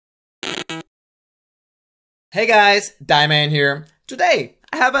Hey guys, Diamond here. Today,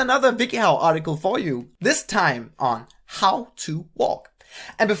 I have another WikiHow article for you. This time on how to walk.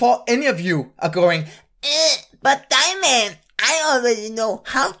 And before any of you are going, but Diamond, I already know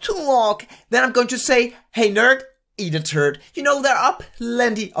how to walk, then I'm going to say, hey nerd, eat a turd. You know, there are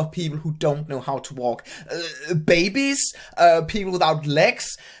plenty of people who don't know how to walk. Babies, people without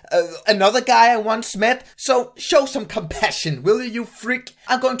legs, another guy I once met. So show some compassion, will you freak?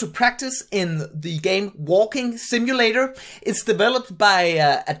 I'm going to practice in the game Walking Simulator. It's developed by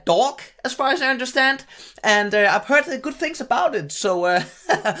a dog, as far as I understand. And I've heard good things about it. So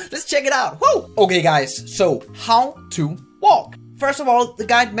let's check it out. Woo! Okay guys, so how to walk. First of all, the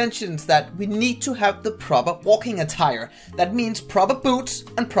guide mentions that we need to have the proper walking attire. That means proper boots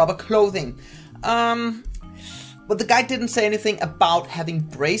and proper clothing. But the guide didn't say anything about having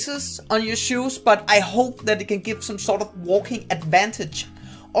braces on your shoes, but I hope that it can give some sort of walking advantage.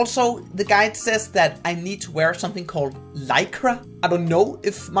 Also, the guide says that I need to wear something called lycra. I don't know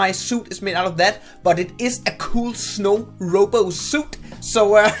if my suit is made out of that, but it is a cool snow robo suit.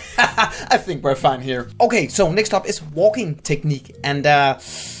 So I think we're fine here. Okay, so next up is walking technique. And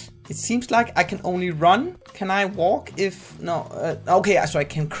it seems like I can only run. Can I walk if... No, okay, so I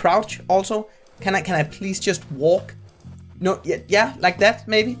can crouch also. Can I please just walk? No, yeah, like that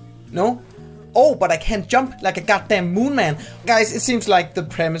maybe? No? Oh, but I can't jump like a goddamn moon man. Guys, it seems like the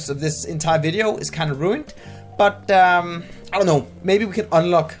premise of this entire video is kind of ruined. But, I don't know. Maybe we can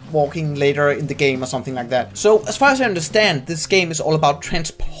unlock walking later in the game or something like that. So, as far as I understand, this game is all about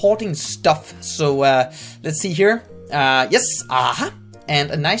transporting stuff. So, let's see here. Yes, aha. And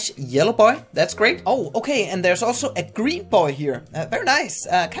a nice yellow boy. That's great. Oh, okay. And there's also a green boy here. Very nice.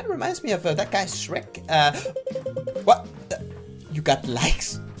 Kind of reminds me of that guy Shrek. What? You got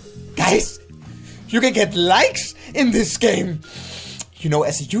likes? Guys, you can get likes in this game. You know,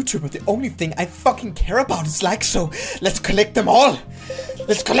 as a YouTuber, the only thing I fucking care about is likes, so let's collect them all.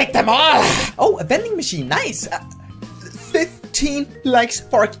 Let's collect them all. Oh, a vending machine. Nice. 15 likes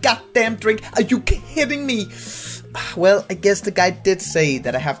for a goddamn drink. Are you kidding me? Well, I guess the guy did say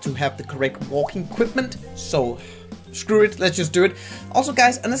that I have to have the correct walking equipment, so screw it, let's just do it. Also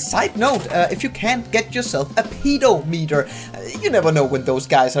guys, on a side note, if you can't get yourself a pedometer, you never know when those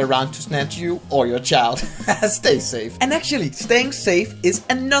guys are around to snatch you or your child. Stay safe. And actually, staying safe is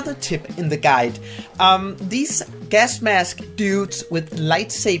another tip in the guide. These gas mask dudes with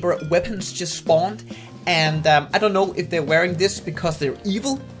lightsaber weapons just spawned. And I don't know if they're wearing this because they're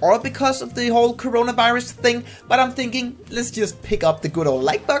evil or because of the whole coronavirus thing, but I'm thinking, let's just pick up the good old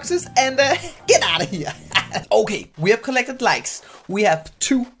like boxes and get out of here. Okay, we have collected likes. We have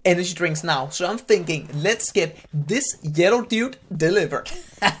 2 energy drinks now, so I'm thinking, let's get this yellow dude delivered.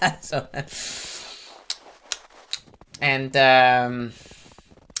 Yeah,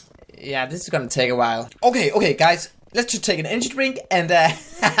 this is gonna take a while. Okay, guys. Let's just take an energy drink and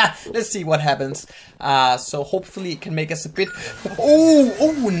let's see what happens. So hopefully it can make us a bit...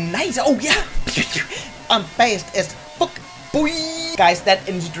 Oh, nice. Oh, yeah. I'm fast as fuck. Boy. Guys, that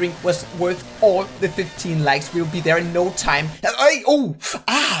energy drink was worth all the 15 likes. We'll be there in no time.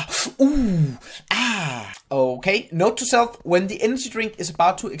 Okay, note to self, when the energy drink is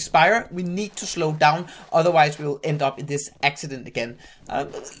about to expire, we need to slow down, otherwise we'll end up in this accident again.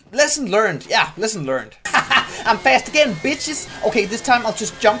 Lesson learned, yeah, lesson learned. I'm fast again, bitches. Okay, this time I'll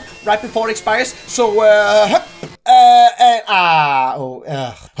just jump right before it expires, so,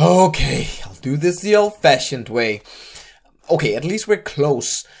 okay, I'll do this the old-fashioned way. Okay, at least we're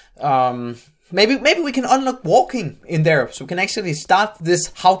close. Maybe we can unlock walking in there, so we can actually start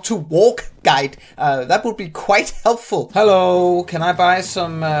this how to walk guide. That would be quite helpful. Hello, can I buy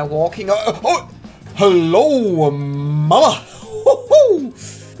some walking? Hello, Mela.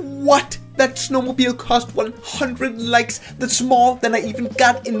 What? That snowmobile cost 100 likes. That's more than I even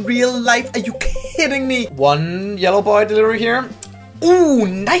got in real life. Are you kidding me? 1 yellow boy delivery here. Ooh,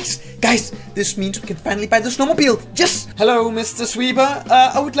 nice! Guys, this means we can finally buy the snowmobile. Yes! Hello, Mr. Sweeper.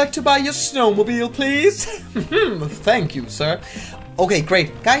 I would like to buy your snowmobile, please. Thank you, sir. Okay,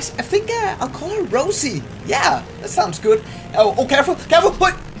 great. Guys, I think I'll call her Rosie. Yeah, that sounds good. Oh, careful, careful!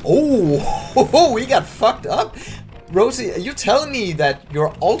 What? Oh, we got fucked up. Rosie, are you telling me that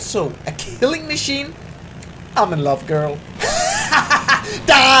you're also a killing machine? I'm in love, girl.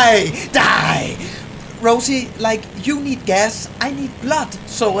 Die! Rosie, like, you need gas, I need blood,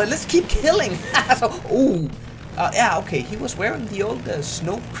 so let's keep killing. Yeah, okay, he was wearing the old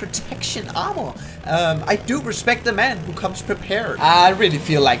snow protection armor. I do respect the man who comes prepared. I really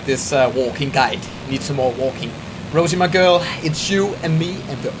feel like this walking guide needs some more walking. Rosie, my girl, it's you and me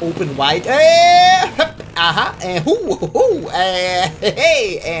and the open wide. and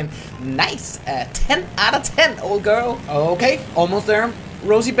hey, and nice, 10 out of 10, old girl. Okay, almost there.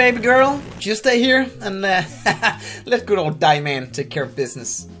 Rosie, baby girl, just stay here and let good old Die Man take care of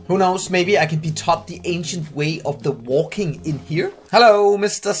business. Who knows, maybe I can be taught the ancient way of the walking in here. Hello,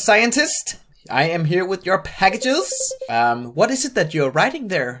 Mr. Scientist. I am here with your packages. What is it that you're writing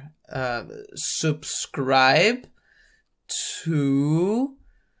there? Subscribe to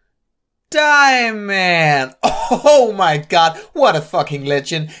Die Man. Oh my god, what a fucking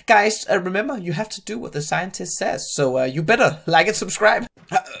legend. Guys, remember, you have to do what the scientist says, so you better like and subscribe.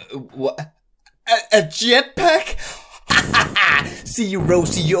 What? A jetpack? See you,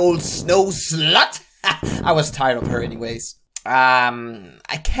 Rosie, you old snow slut. I was tired of her anyways.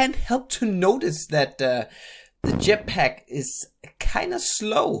 I can't help to notice that the jetpack is kinda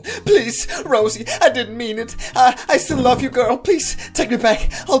slow. Please, Rosie, I didn't mean it. I still love you, girl. Please, take me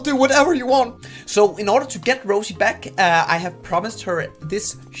back. I'll do whatever you want. So, in order to get Rosie back, I have promised her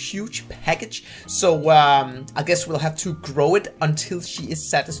this huge package. So, I guess we'll have to grow it until she is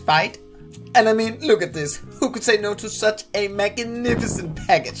satisfied. And I mean, look at this. Who could say no to such a magnificent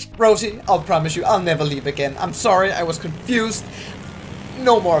package? Rosie, I'll promise you, I'll never leave again. I'm sorry, I was confused.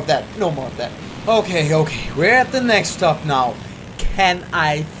 No more of that. No more of that. Okay, we're at the next stop now. Can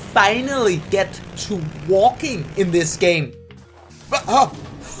I finally get to walking in this game? A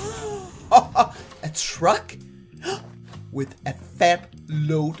truck? With a fat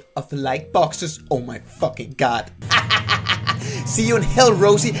load of like boxes. Oh my fucking god. See you in hell,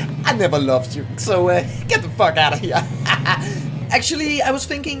 Rosie. I never loved you. So get the fuck out of here. Actually, I was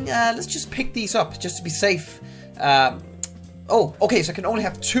thinking, let's just pick these up just to be safe. Oh, okay, so I can only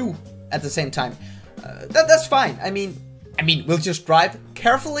have 2 at the same time. That's fine. I mean, we'll just drive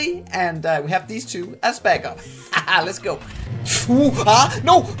carefully, and we have these 2 as backup. Let's go.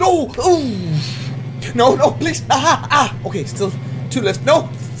 No, ooh. No, please. Okay, still 2 left. No,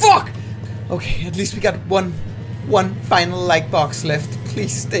 fuck. Okay, at least we got one final like box left.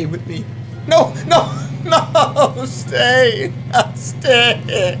 Please stay with me. No, stay.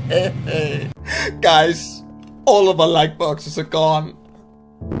 Guys, all of our like boxes are gone.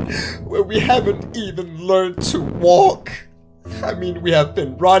 Well, we haven't even learned to walk. I mean, we have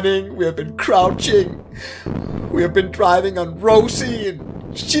been running, we have been crouching, we have been driving on Rosie,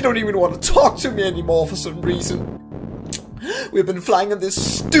 and she don't even want to talk to me anymore for some reason. We've been flying on this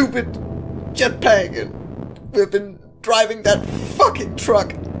stupid jetpack, and we've been driving that fucking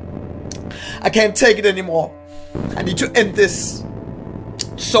truck. I can't take it anymore. I need to end this.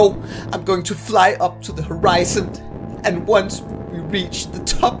 So, I'm going to fly up to the horizon, and once we reach the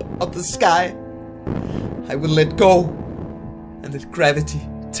top of the sky, I will let go and let gravity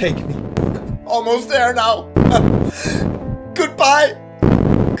take me. Almost there now. Goodbye.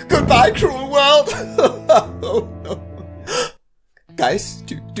 Goodbye, cruel world. Oh no. Guys,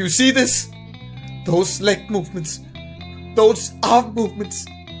 do you see this? Those leg movements. Those arm movements.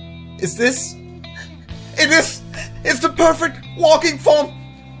 Is this? It is! It's the perfect walking form!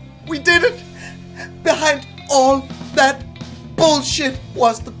 We did it! Behind all that bullshit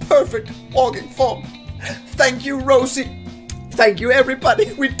was the perfect walking form. Thank you, Rosie. Thank you,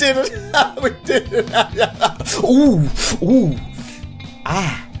 everybody. We did it. We did it. Ooh.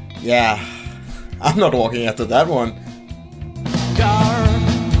 Ah, yeah. I'm not walking after that one.